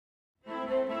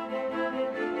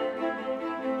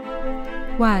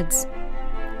Words.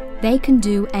 They can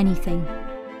do anything.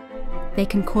 They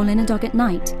can call in a dog at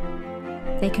night.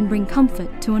 They can bring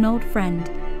comfort to an old friend.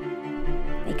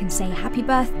 They can say happy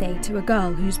birthday to a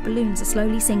girl whose balloons are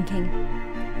slowly sinking.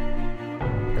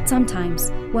 But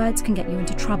sometimes, words can get you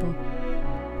into trouble.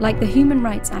 Like the human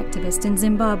rights activist in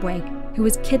Zimbabwe who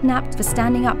was kidnapped for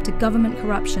standing up to government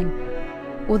corruption,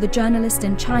 or the journalist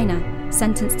in China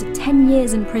sentenced to 10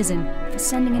 years in prison for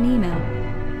sending an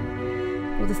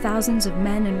email, or the thousands of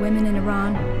men and women in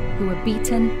Iran who were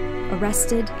beaten,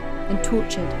 arrested, and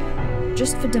tortured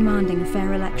just for demanding a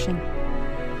fair election.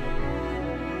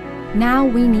 Now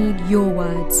we need your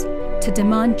words to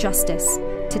demand justice,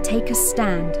 to take a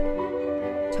stand,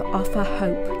 to offer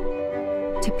hope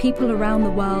to people around the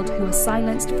world who are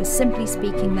silenced for simply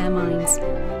speaking their minds.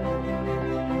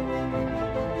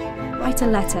 Write a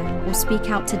letter or speak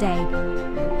out today.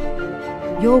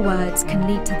 Your words can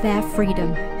lead to their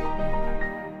freedom.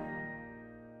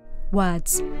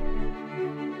 Words.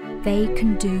 They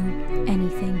can do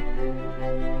anything.